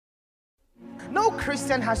no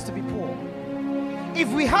Christian has to be poor. If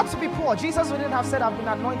we had to be poor, Jesus wouldn't have said, I've been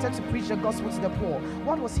anointed to preach the gospel to the poor.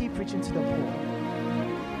 What was he preaching to the poor?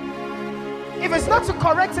 If it's not to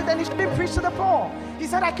correct it, then he shouldn't preach to the poor. He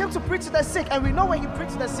said, I came to preach to the sick. And we know when he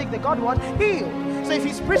preached to the sick, the God what? Healed. So if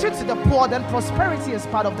he's preaching to the poor, then prosperity is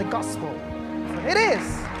part of the gospel. It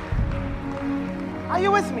is. Are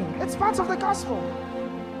you with me? It's part of the gospel.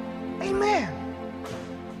 Amen.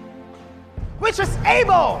 Which is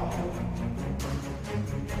able.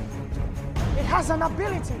 It has an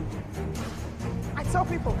ability. I tell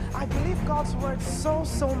people, I believe God's word so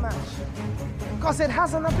much because it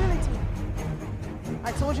has an ability.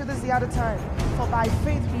 I told you this the other time. For by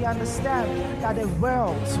faith we understand that the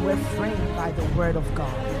worlds were framed by the word of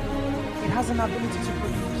God. It has an ability to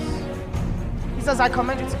produce. He says, I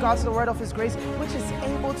commend you to God, to the word of his grace, which is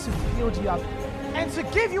able to build you up and to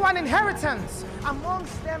give you an inheritance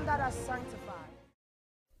amongst them that are sanctified.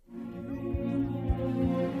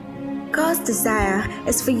 God's desire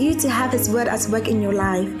is for you to have his word at work in your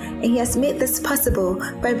life, and he has made this possible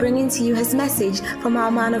by bringing to you his message from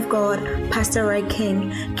our man of God, Pastor Roy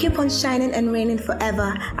King. Keep on shining and reigning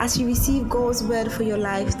forever as you receive God's word for your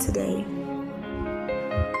life today.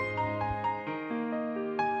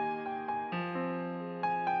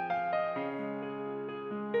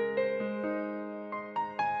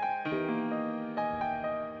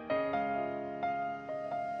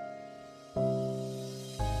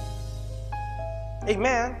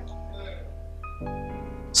 Amen.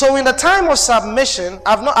 So in the time of submission,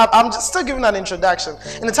 I'm just still giving an introduction.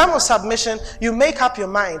 In the time of submission, you make up your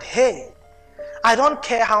mind, hey, I don't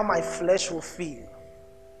care how my flesh will feel.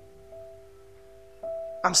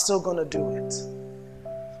 I'm still going to do it.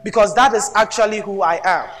 Because that is actually who I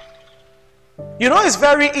am. You know, it's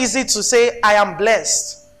very easy to say, I am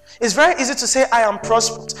blessed. It's very easy to say, I am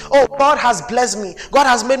prosperous. Oh, God has blessed me. God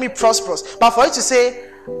has made me prosperous. But for you to say,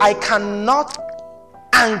 I cannot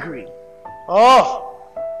angry. Oh,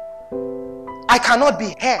 I cannot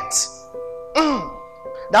be hurt.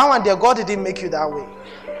 That one there, God didn't make you that way.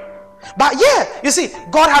 But yeah, you see,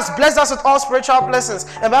 God has blessed us with all spiritual blessings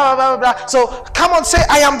and blah, blah, blah, blah. So come on, say,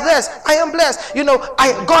 I am blessed. I am blessed. You know,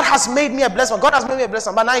 God has made me a blessed one. God has made me a blessed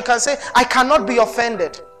one. But now you can say, I cannot be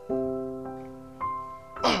offended.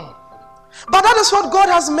 But that is what God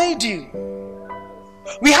has made you.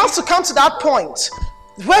 We have to come to that point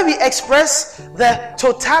where we express the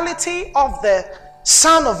totality of the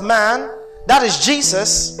Son of Man, that is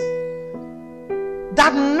Jesus,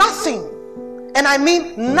 that nothing, and I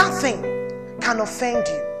mean nothing, can offend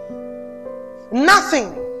you.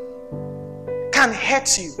 Nothing can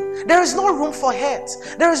hurt you. There is no room for hurt.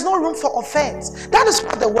 There is no room for offense. That is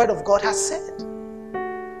what the Word of God has said.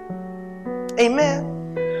 Amen.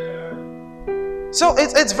 So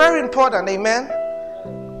it's very important. Amen.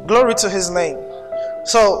 Glory to his name.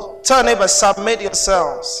 So tell neighbor, submit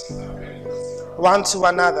yourselves one to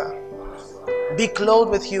another. Be clothed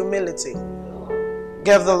with humility.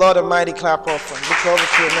 Give the Lord a mighty clap offering. Be clothed with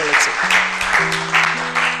humility.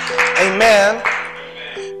 Amen.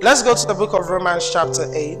 Let's go to the book of Romans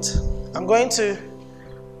chapter 8. I'm going to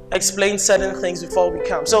explain certain things before we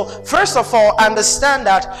come. So first of all, understand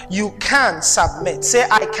that you can submit. Say,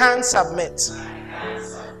 I can submit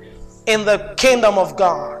in the kingdom of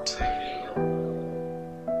God.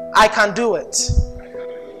 I can do it.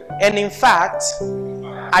 And in fact,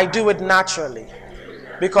 I do it naturally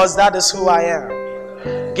because that is who I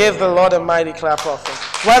am. Give the Lord a mighty clap offering.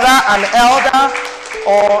 Whether an elder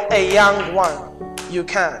or a young one, you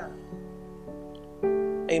can.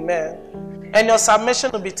 Amen. And your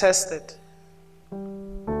submission will be tested.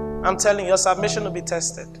 I'm telling you, your submission will be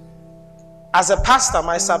tested. As a pastor,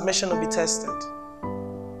 my submission will be tested.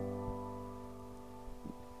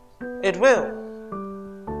 It will.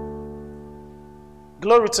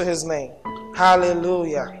 Glory to his name.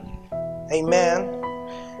 Hallelujah. Amen.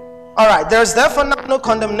 All right. There's therefore now no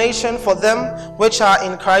condemnation for them which are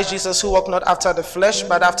in Christ Jesus, who walk not after the flesh,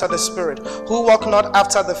 but after the Spirit. Who walk not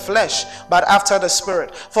after the flesh, but after the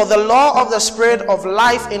Spirit. For the law of the Spirit of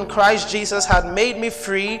life in Christ Jesus had made me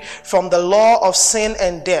free from the law of sin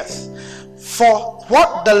and death. For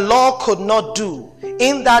what the law could not do,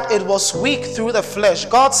 in that it was weak through the flesh,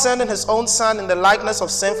 God sending his own Son in the likeness of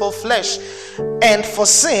sinful flesh, and for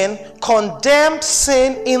sin, condemned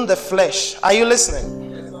sin in the flesh. Are you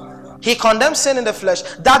listening? He condemned sin in the flesh,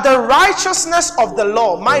 that the righteousness of the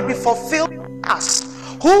law might be fulfilled in us,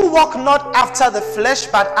 who walk not after the flesh,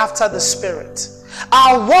 but after the Spirit.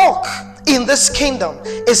 Our walk in this kingdom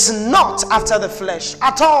is not after the flesh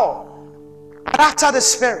at all, but after the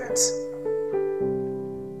Spirit.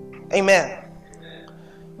 Amen.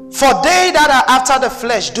 For they that are after the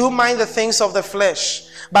flesh do mind the things of the flesh,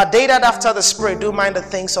 but they that after the Spirit do mind the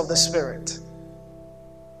things of the Spirit.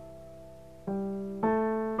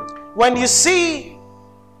 When you see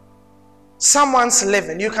someone's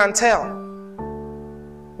living, you can tell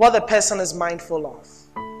what the person is mindful of.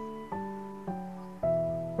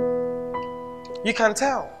 You can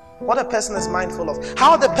tell what a person is mindful of.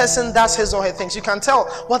 How the person does his or her things. You can tell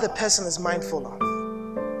what the person is mindful of.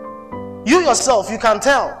 You yourself, you can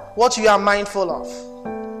tell what you are mindful of.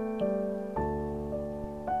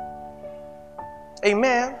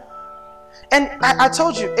 Amen. And I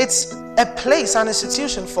told you, it's a place, an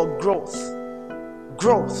institution for growth.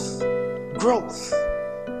 Growth.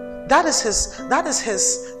 That is his,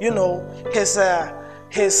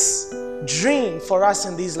 his dream for us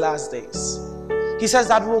in these last days. He says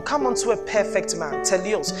that we will come unto a perfect man,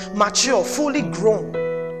 teleos, mature, fully grown.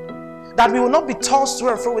 That we will not be tossed to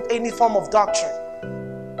and fro with any form of doctrine.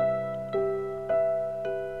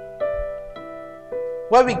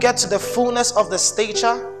 Where we get to the fullness of the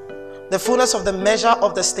stature, the fullness of the measure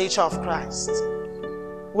of the stature of Christ.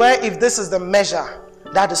 Where if this is the measure,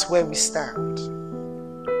 that is where we stand.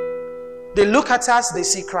 They look at us, they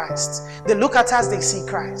see Christ. They look at us, they see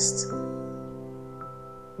Christ.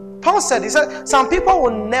 Paul said, he said, some people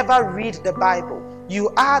will never read the Bible. You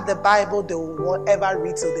are the Bible they will ever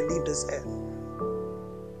read till they leave this earth.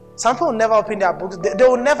 Some people will never open their books. They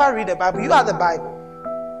will never read the Bible. You are the Bible.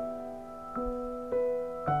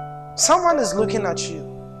 Someone is looking at you.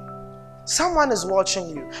 Someone is watching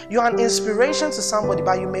you. You are an inspiration to somebody,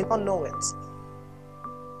 but you may not know it.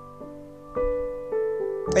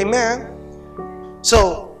 Amen.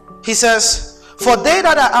 So, he says, for they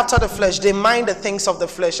that are after the flesh, they mind the things of the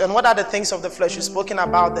flesh. And what are the things of the flesh? We've spoken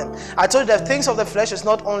about them. I told you that things of the flesh is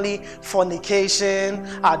not only fornication,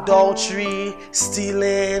 adultery,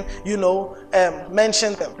 stealing,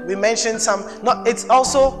 mention them. We mentioned some. No, it's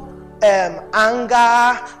also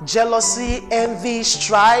anger, jealousy, envy,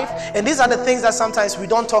 strife. And these are the things that sometimes we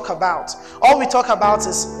don't talk about. All we talk about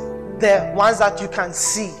is the ones that you can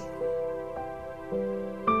see.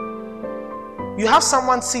 You have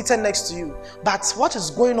someone seated next to you, but what is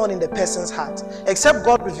going on in the person's heart, except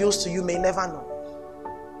God reveals to you, may never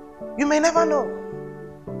know. You may never know.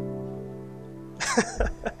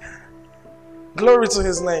 Glory to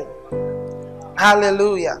his name.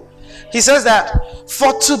 Hallelujah. He says that,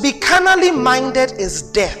 for to be carnally minded is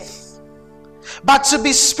death, but to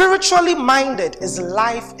be spiritually minded is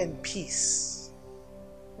life and peace.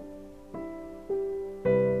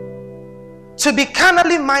 To be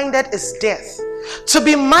carnally minded is death. To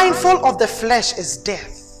be mindful of the flesh is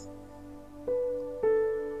death.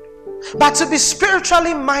 But to be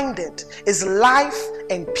spiritually minded is life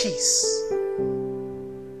and peace.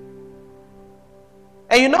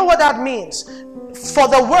 And you know what that means? For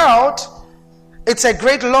the world, it's a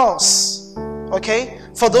great loss. Okay?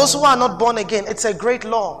 For those who are not born again, it's a great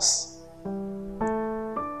loss.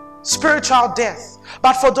 Spiritual death.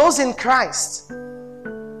 But for those in Christ,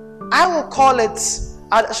 I will call it,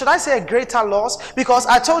 should I say a greater loss? Because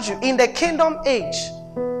I told you, in the kingdom age,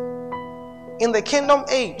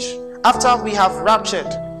 after we have raptured,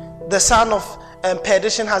 the son of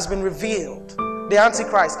perdition has been revealed. The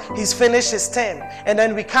Antichrist, he's finished his term. And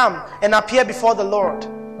then we come and appear before the Lord.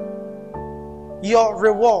 Your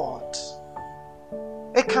reward,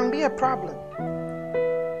 it can be a problem.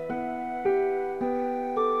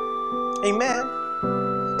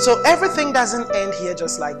 Amen. So everything doesn't end here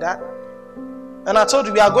just like that. And I told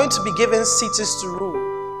you, we are going to be given cities to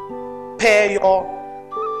rule per your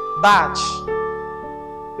badge.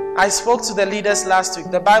 I spoke to the leaders last week.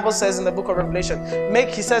 The Bible says in the book of Revelation,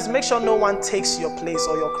 make sure no one takes your place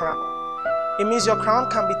or your crown. It means your crown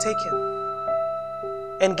can be taken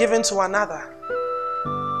and given to another.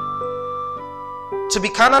 To be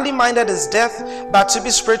carnally minded is death, but to be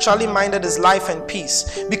spiritually minded is life and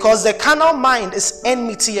peace. Because the carnal mind is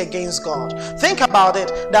enmity against God. Think about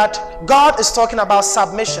it, that God is talking about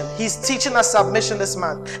submission. He's teaching us submission this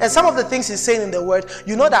month. And some of the things he's saying in the word,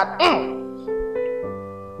 you know that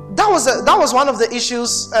that was one of the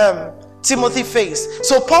issues Timothy faced.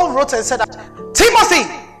 So Paul wrote and said that, Timothy,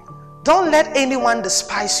 don't let anyone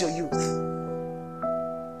despise your youth.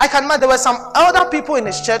 I can imagine there were some other people in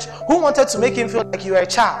his church who wanted to make him feel like you were a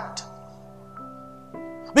child.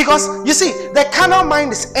 Because you see, the carnal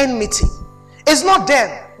mind is enmity. It's not them,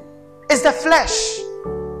 it's the flesh.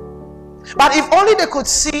 But if only they could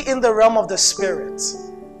see in the realm of the spirit.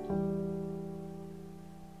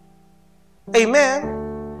 Amen.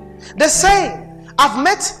 The same. I've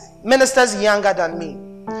met ministers younger than me,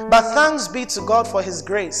 but thanks be to God for his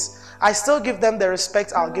grace, I still give them the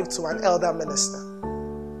respect I'll give to an elder minister.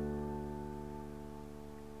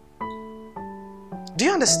 Do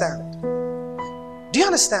you understand? Do you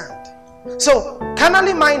understand? So,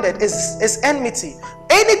 carnally minded is enmity.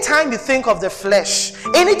 Anytime you think of the flesh,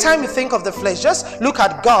 just look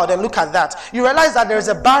at God and look at that. You realize that there's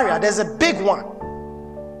a barrier, there's a big one.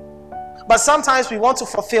 But sometimes we want to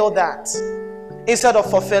fulfill that instead of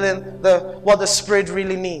fulfilling what the Spirit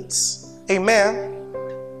really needs. Amen.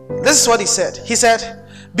 This is what he said. He said,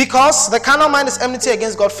 because the carnal mind is enmity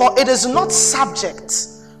against God, for it is not subject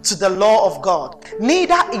to the law of God,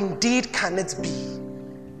 neither indeed can it be.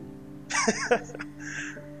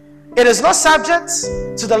 It is not subject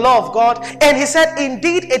to the law of God, and he said,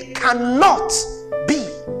 indeed, it cannot be.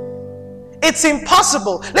 It's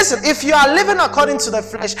impossible. Listen, if you are living according to the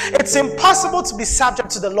flesh, it's impossible to be subject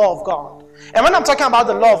to the law of God. And when I'm talking about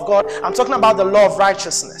the law of God, I'm talking about the law of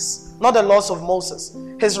righteousness, not the laws of Moses.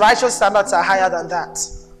 His righteous standards are higher than that.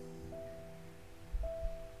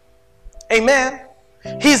 Amen.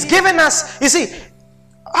 He's given us, you see,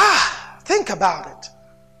 think about it.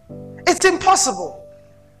 It's impossible.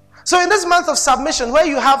 So in this month of submission, where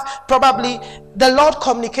you have probably the Lord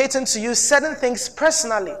communicating to you certain things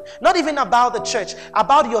personally, not even about the church,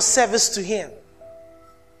 about your service to Him.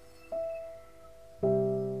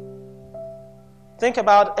 Think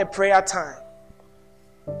about a prayer time.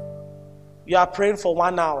 You are praying for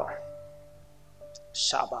 1 hour.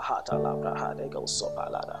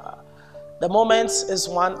 The moment is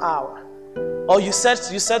 1 hour. Or you said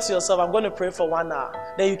to yourself, I'm going to pray for 1 hour.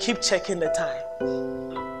 Then you keep checking the time.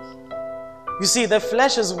 You see, the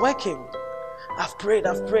flesh is working. I've prayed.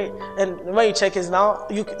 And when you check it now,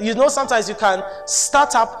 you know sometimes you can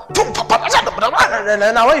start up. And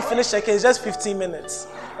then when you finish checking, it's just 15 minutes.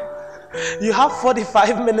 You have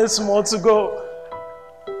 45 minutes more to go.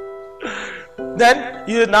 Then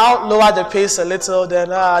you now lower the pace a little.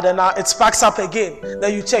 Then it sparks up again.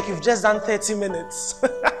 Then you check, you've just done 30 minutes.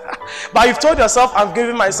 But you've told yourself, I'm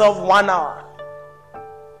giving myself 1 hour.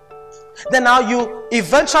 Then now you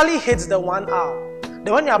eventually hit the 1 hour.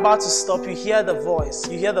 Then when you're about to stop, you hear the voice.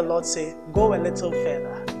 You hear the Lord say, go a little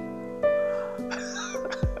further.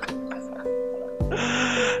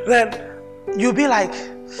 Then you'll be like,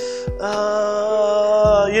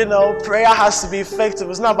 prayer has to be effective.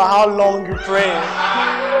 It's not about how long you pray.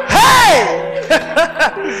 Hey!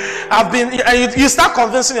 You start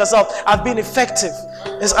convincing yourself, I've been effective.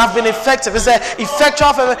 I've been effective. It's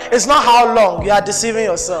effectual. It's not how long. You are deceiving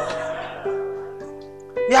yourself.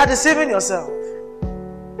 You are deceiving yourself.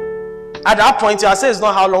 At that point, you are saying it's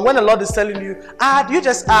not how long. When the Lord is telling you, you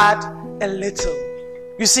just add a little.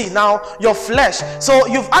 You see, now your flesh. So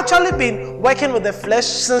you've actually been working with the flesh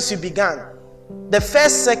since you began. The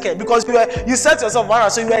first second, because you set yourself 1 hour,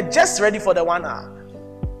 so you were just ready for the 1 hour.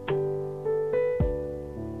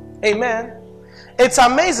 Amen. It's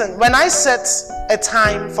amazing. When I set a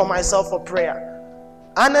time for myself for prayer,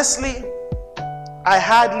 honestly, I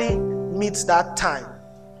hardly meet that time.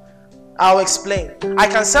 I'll explain. I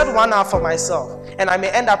can set 1 hour for myself, and I may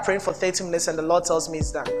end up praying for 30 minutes and the Lord tells me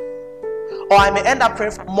it's done. Or I may end up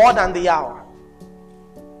praying for more than the hour.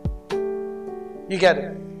 You get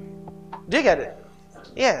it? Do you get it?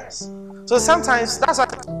 Yes. So sometimes that's why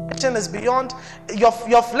submission is beyond your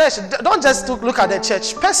flesh. Don't just look at the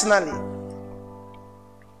church personally.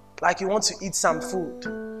 Like you want to eat some food.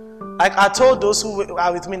 Like I told those who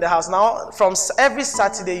are with me in the house, now from every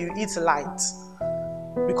Saturday you eat light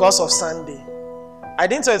because of Sunday. I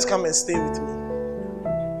didn't tell you to come and stay with me.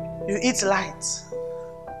 You eat light.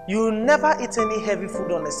 You will never eat any heavy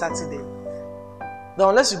food on a Saturday. Then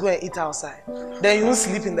unless you go and eat outside. Then you won't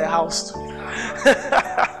sleep in the house too.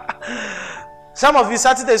 Some of you,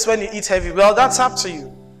 Saturday is when you eat heavy. Well, that's up to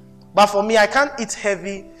you. But for me, I can't eat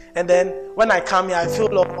heavy and then when I come here, I feel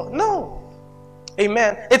low. No.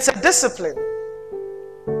 Amen. It's a discipline.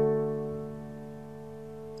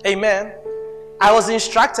 Amen. I was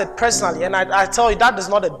instructed personally, and I tell you, that is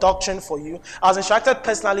not a doctrine for you. I was instructed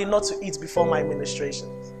personally not to eat before my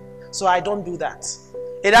ministrations. So I don't do that.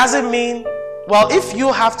 It doesn't mean, well, if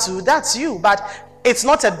you have to, that's you. But it's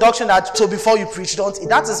not a doctrine that, so before you preach, don't eat.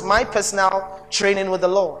 That is my personal training with the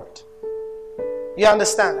Lord. You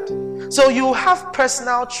understand? So you have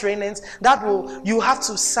personal trainings that you have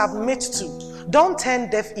to submit to. Don't turn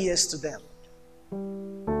deaf ears to them.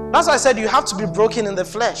 That's why I said you have to be broken in the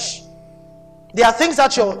flesh. There are things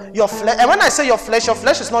that your flesh, and when I say your flesh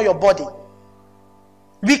is not your body.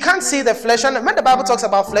 We can't see the flesh, and when the Bible talks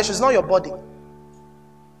about flesh, it's not your body.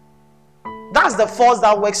 That's the force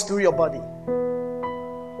that works through your body.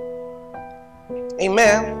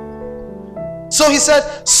 Amen. So he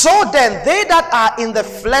said, so then they that are in the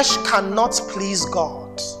flesh cannot please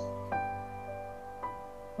God.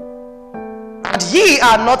 At but ye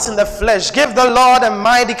are not in the flesh. Give the Lord a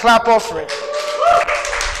mighty clap offering.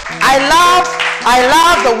 I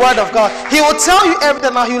love the word of God. He will tell you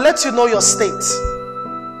everything. Now he will let you know your state.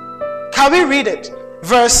 Can we read it?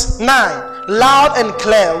 Verse 9, loud and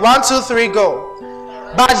clear. 1, 2, 3, go.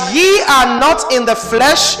 But ye are not in the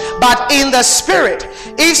flesh, but in the spirit,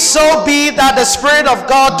 if so be that the Spirit of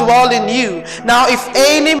God dwell in you. Now if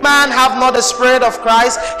any man have not the Spirit of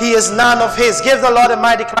Christ, he is none of his. Give the Lord a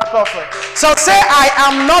mighty clap offering. So say, I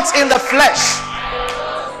am not in the flesh.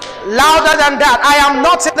 Louder than that. I am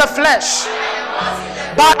not in the flesh,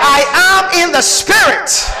 but I am in the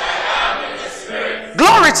spirit.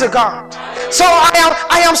 Glory to God. So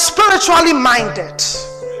I am spiritually minded.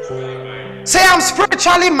 Say, I'm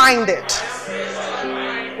spiritually minded.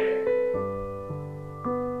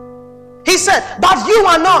 He said, but you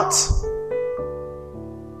are not.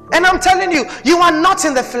 And I'm telling you, you are not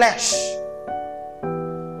in the flesh. You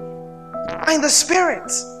are in the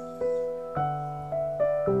spirit.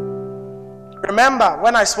 Remember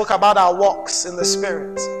when I spoke about our walks in the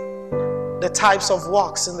spirit, the types of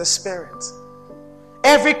walks in the spirit.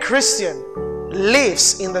 Every Christian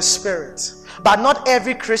lives in the spirit, but not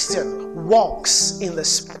every Christian walks in the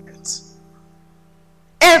spirit.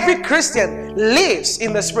 Every Christian lives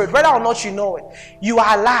in the spirit, whether or not you know it. You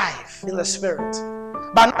are alive in the spirit,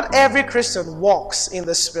 but not every Christian walks in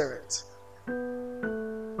the spirit.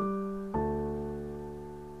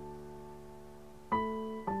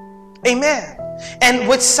 Amen. And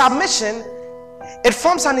with submission, it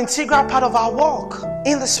forms an integral part of our walk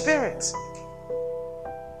in the spirit.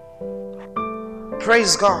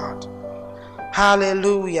 Praise God.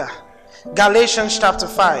 Hallelujah. Galatians chapter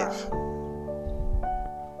 5.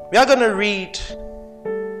 We are going to read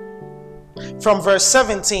from verse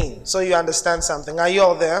 17 so you understand something. Are you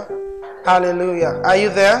all there? Hallelujah. Are you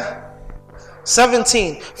there?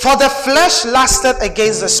 17. For the flesh lusteth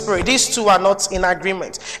against the spirit. These two are not in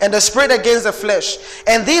agreement. And the spirit against the flesh.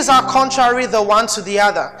 And these are contrary the one to the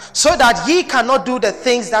other, so that ye cannot do the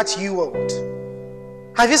things that you would.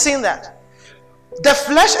 Have you seen that? The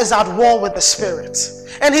flesh is at war with the spirit.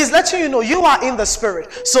 And he's letting you know you are in the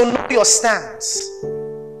spirit. So know your stance.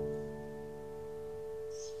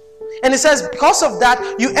 And he says because of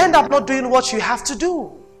that, you end up not doing what you have to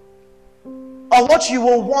do. Or what you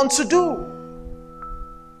will want to do.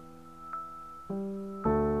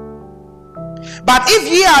 But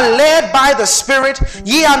if ye are led by the Spirit,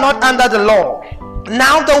 ye are not under the law.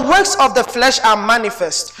 Now the works of the flesh are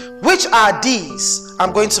manifest, which are these.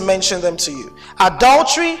 I'm going to mention them to you.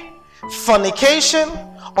 Adultery, fornication,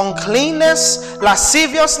 uncleanness,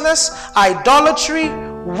 lasciviousness, idolatry,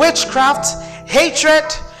 witchcraft, hatred,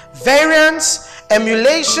 variance,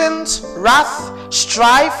 emulations, wrath,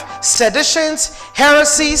 strife, seditions,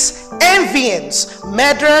 heresies, envyings,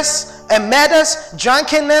 murders,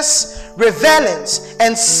 drunkenness, revelings,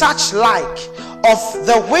 and such like, of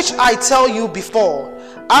the which I tell you before,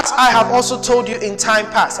 as I have also told you in time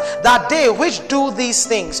past, that they which do these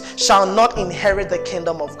things shall not inherit the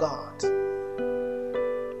kingdom of God.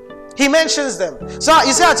 He mentions them. So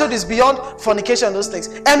you see, I told you it's beyond fornication and those things.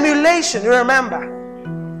 Emulation, you remember?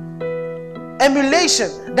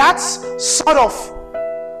 Emulation, that's sort of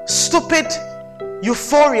stupid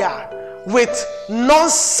euphoria with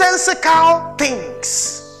nonsensical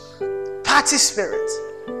things. Party spirit.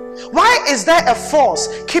 Why is there a force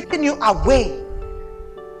keeping you away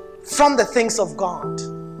from the things of God?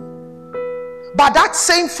 But that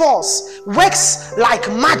same force works like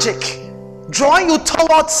magic, drawing you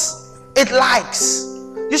towards it likes.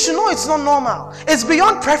 You should know it's not normal. It's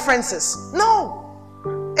beyond preferences.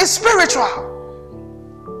 No, it's spiritual.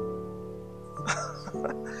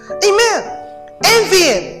 Amen.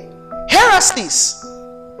 Envying, heresies,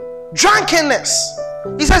 drunkenness.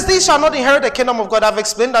 He says these shall not inherit the kingdom of God. I've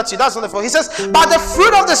explained that to you. That's not the fault. He says, but the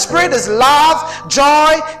fruit of the spirit is love,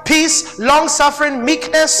 joy, peace, long suffering,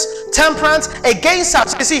 meekness, temperance. Against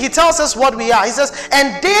such, you see, he tells us what we are. He says,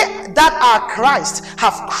 and they that are Christ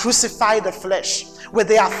have crucified the flesh with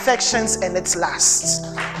their affections and its lusts.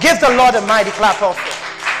 Give the Lord a mighty clap of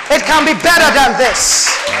it. It can be better than this.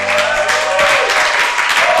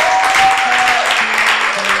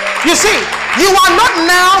 You see, you are not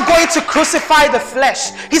now going to crucify the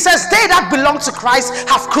flesh. He says, they that belong to Christ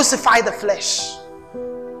have crucified the flesh.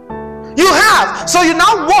 You have. So you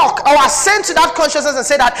now walk or ascend to that consciousness and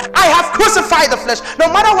say that I have crucified the flesh.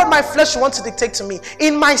 No matter what my flesh wants to dictate to me,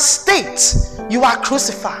 in my state, you are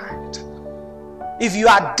crucified. If you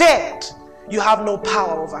are dead, you have no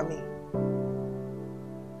power over me.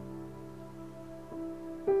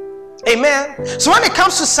 Amen. So when it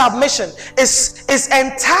comes to submission, it's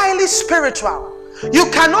entirely spiritual. You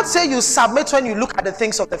cannot say you submit when you look at the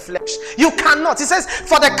things of the flesh. You cannot. He says,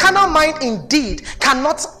 for the carnal mind indeed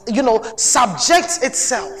cannot, subject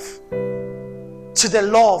itself to the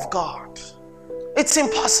law of God. It's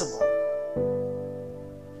impossible.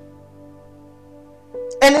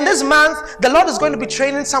 And in this month, the Lord is going to be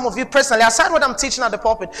training some of you personally. Aside what I'm teaching at the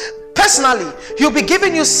pulpit, personally, He'll be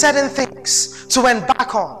giving you certain things to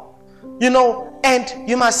embark on. And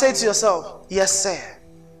you must say to yourself, yes, sir.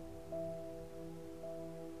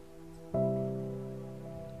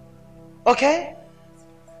 Okay?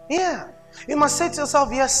 Yeah. You must say to yourself,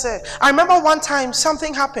 yes, sir. I remember one time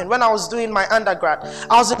something happened when I was doing my undergrad.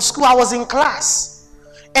 I was in school, I was in class.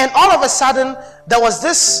 And all of a sudden, there was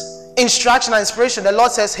this instruction and inspiration. The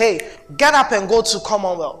Lord says, hey, get up and go to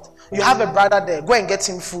Commonwealth. You have a brother there. Go and get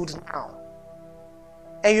him food now.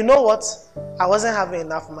 And you know what? I wasn't having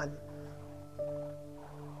enough money.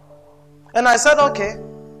 And I said, okay,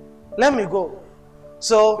 let me go.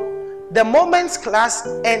 So the moment class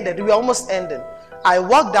ended, we were almost ending. I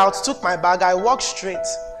walked out, took my bag, I walked straight.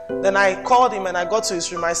 Then I called him and I got to his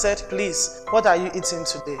room. I said, please, what are you eating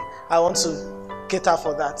today? I want to cater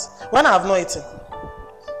for that. When I have not eaten,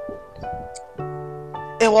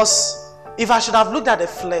 it was, if I should have looked at the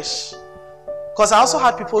flesh, because I also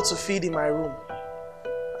had people to feed in my room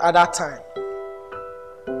at that time.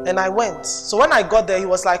 And I went. So when I got there, he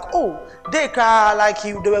was like, oh, they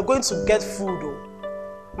were going to get food. Oh.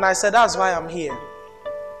 And I said, that's why I'm here.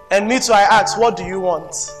 And me too, I asked, what do you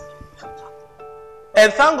want?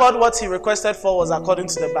 And thank God what he requested for was according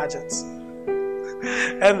to the budget.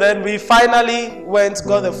 And then we finally went,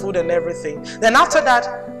 got the food and everything. Then after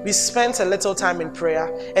that, we spent a little time in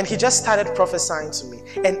prayer. And he just started prophesying to me.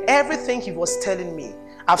 And everything he was telling me,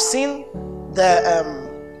 I've seen the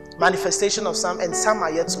manifestation of some, and some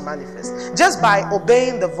are yet to manifest. Just by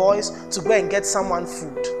obeying the voice to go and get someone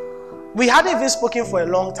food. We hadn't even spoken for a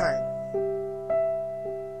long time.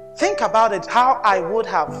 Think about it, how I would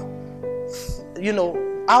have,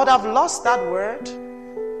 I would have lost that word.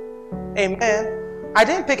 Amen. I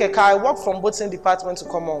didn't pick a car. I walked from Boating Department to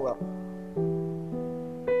Commonwealth.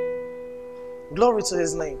 Glory to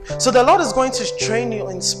His name. So the Lord is going to train you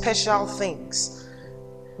in special things.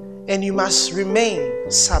 And you must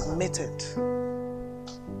remain submitted.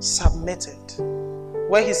 Submitted.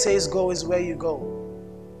 Where He says go is where you go.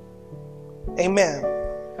 Amen.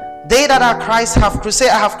 They that are Christ have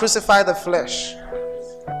crucified. I have crucified the flesh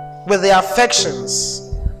with the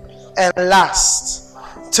affections and lust.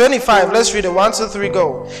 25, let's read it. 1, 2, 3,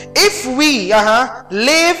 go. If we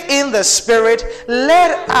live in the Spirit,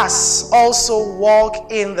 let us also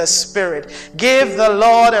walk in the Spirit. Give the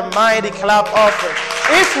Lord a mighty clap offering.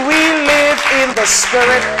 If we live in the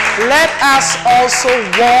Spirit, let us also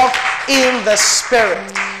walk in the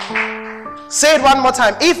Spirit. Say it one more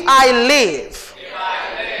time. If I live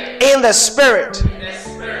in the Spirit,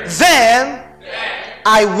 then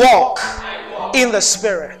I walk in the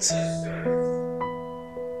Spirit.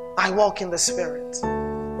 I walk in the Spirit.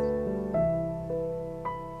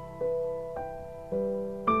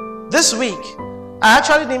 This week, I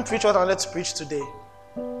actually didn't preach what I wanted to preach today.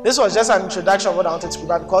 This was just an introduction of what I wanted to preach,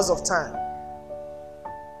 but because of time,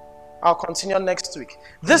 I'll continue next week.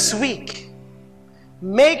 This week,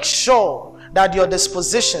 make sure that your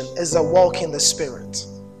disposition is a walk in the Spirit.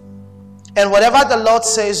 And whatever the Lord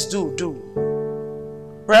says, do.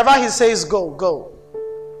 Wherever He says go, go.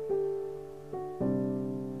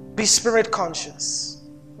 Be Spirit conscious.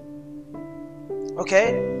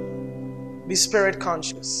 Okay? Be Spirit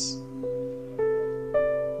conscious.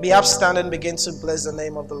 Be upstanding, begin to bless the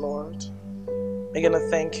name of the Lord. Begin to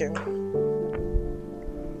thank Him.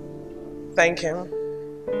 Thank Him.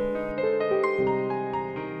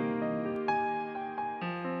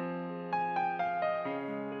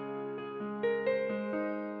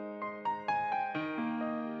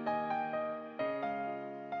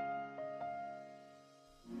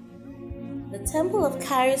 The Temple of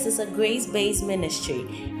Charis is a grace-based ministry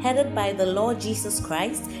headed by the Lord Jesus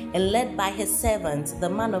Christ and led by His servant, the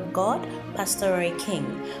man of God, Pastor Ray King.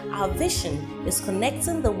 Our vision is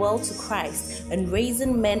connecting the world to Christ and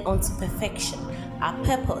raising men unto perfection. Our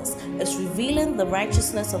purpose is revealing the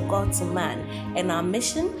righteousness of God to man, and our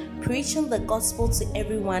mission, preaching the gospel to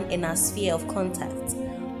everyone in our sphere of contact.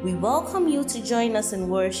 We welcome you to join us in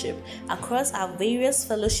worship across our various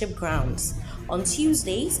fellowship grounds. On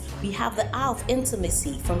Tuesdays, we have the Hour of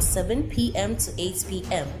Intimacy from 7 p.m. to 8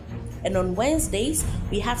 p.m. And on Wednesdays,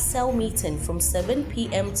 we have cell meeting from 7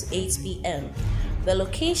 p.m. to 8 p.m. The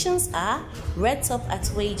locations are Red Top at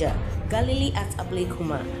Waja, Galilee at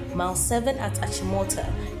Ablekuma, Mile 7 at Achimota,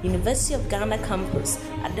 University of Ghana Campus,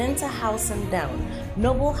 Adenta House and Down,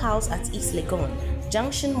 Noble House at East Legon,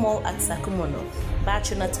 Junction Mall at Sakumono,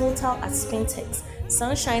 Bachuna Total at Spintex,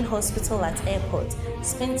 Sunshine Hospital at Airport,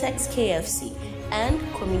 Spintex KFC, and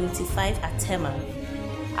Community 5 at Tema.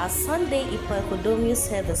 Our Sunday Ipoekodomio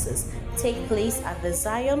services take place at the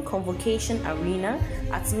Zion Convocation Arena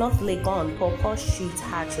at North Legon, Pawpaw Street,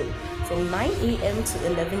 Hartlepool, from 9 a.m. to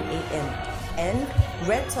 11 a.m. and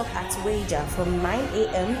Red Top at Wager from 9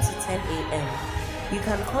 a.m. to 10 a.m. You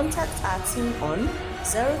can contact our team on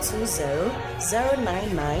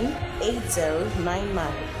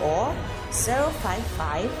 020-099-8099 or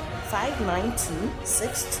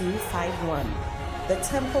 055-592-6251. The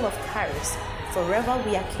Temple of Charis, forever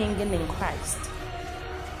we are kinging in Christ.